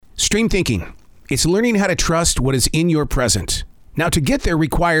Stream thinking. It's learning how to trust what is in your present. Now, to get there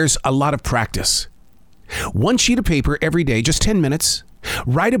requires a lot of practice. One sheet of paper every day, just 10 minutes.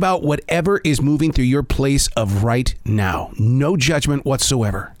 Write about whatever is moving through your place of right now. No judgment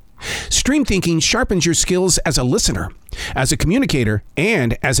whatsoever. Stream thinking sharpens your skills as a listener, as a communicator,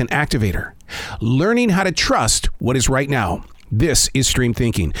 and as an activator. Learning how to trust what is right now. This is Stream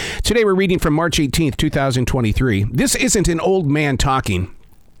Thinking. Today we're reading from March 18th, 2023. This isn't an old man talking.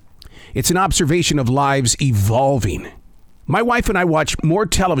 It's an observation of lives evolving. My wife and I watch more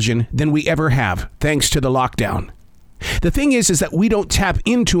television than we ever have, thanks to the lockdown. The thing is that we don't tap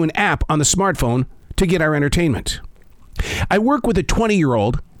into an app on the smartphone to get our entertainment. I work with a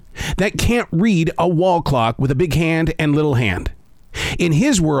 20-year-old that can't read a wall clock with a big hand and little hand. In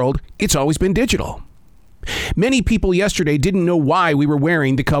his world, it's always been digital. Many people yesterday didn't know why we were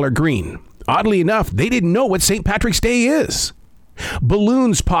wearing the color green. Oddly enough, they didn't know what St. Patrick's Day is.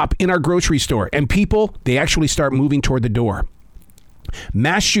 Balloons pop in our grocery store, and people, they actually start moving toward the door.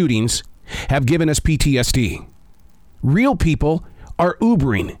 Mass shootings have given us PTSD. Real people are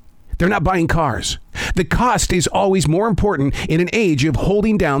Ubering. They're not buying cars. The cost is always more important in an age of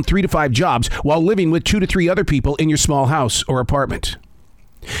holding down 3 to 5 jobs while living with 2 to 3 other people in your small house or apartment.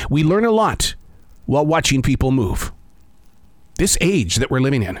 We learn a lot while watching people move. This age that we're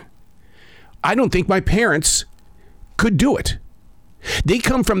living in, I don't think my parents could do it. They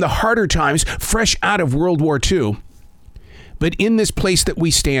come from the harder times, fresh out of World War II. But in this place that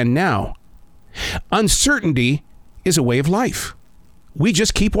we stand now, uncertainty is a way of life. We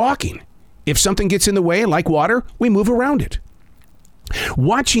just keep walking. If something gets in the way, like water, we move around it.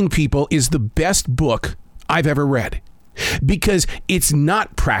 Watching people is the best book I've ever read because it's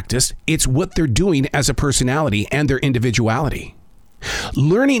not practice. It's what they're doing as a personality and their individuality.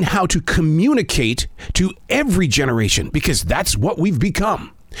 Learning how to communicate to every generation because that's what we've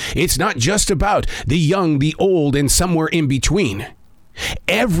become. It's not just about the young, the old, and somewhere in between.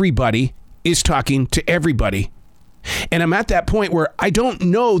 Everybody is talking to everybody. And I'm at that point where I don't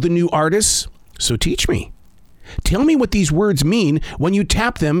know the new artists, so teach me. Tell me what these words mean when you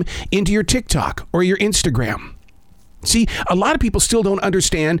tap them into your TikTok or your Instagram. See, a lot of people still don't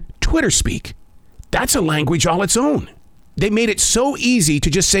understand Twitter speak. That's a language all its own. They made it so easy to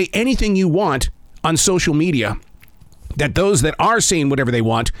just say anything you want on social media that those that are saying whatever they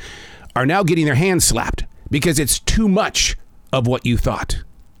want are now getting their hands slapped because it's too much of what you thought.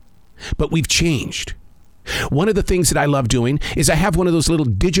 But we've changed. One of the things that I love doing is I have one of those little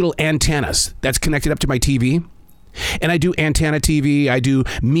digital antennas that's connected up to my TV. And I do Antenna TV, I do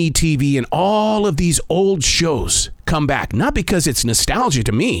Me TV, and all of these old shows come back. Not because it's nostalgia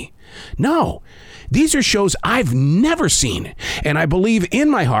to me. No, these are shows I've never seen. And I believe in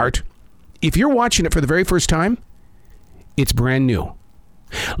my heart, if you're watching it for the very first time, it's brand new.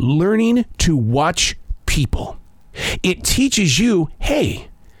 Learning to watch people. It teaches you, hey,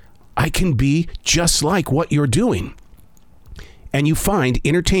 I can be just like what you're doing. And you find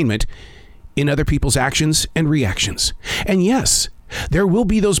entertainment in other people's actions and reactions. And yes, there will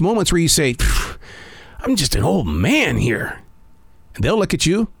be those moments where you say, I'm just an old man here. And they'll look at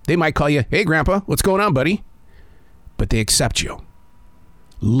you. They might call you, hey, Grandpa, what's going on, buddy? But they accept you.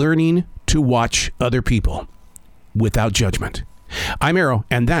 Learning to watch other people without judgment. I'm Arrow,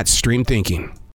 and that's Stream Thinking.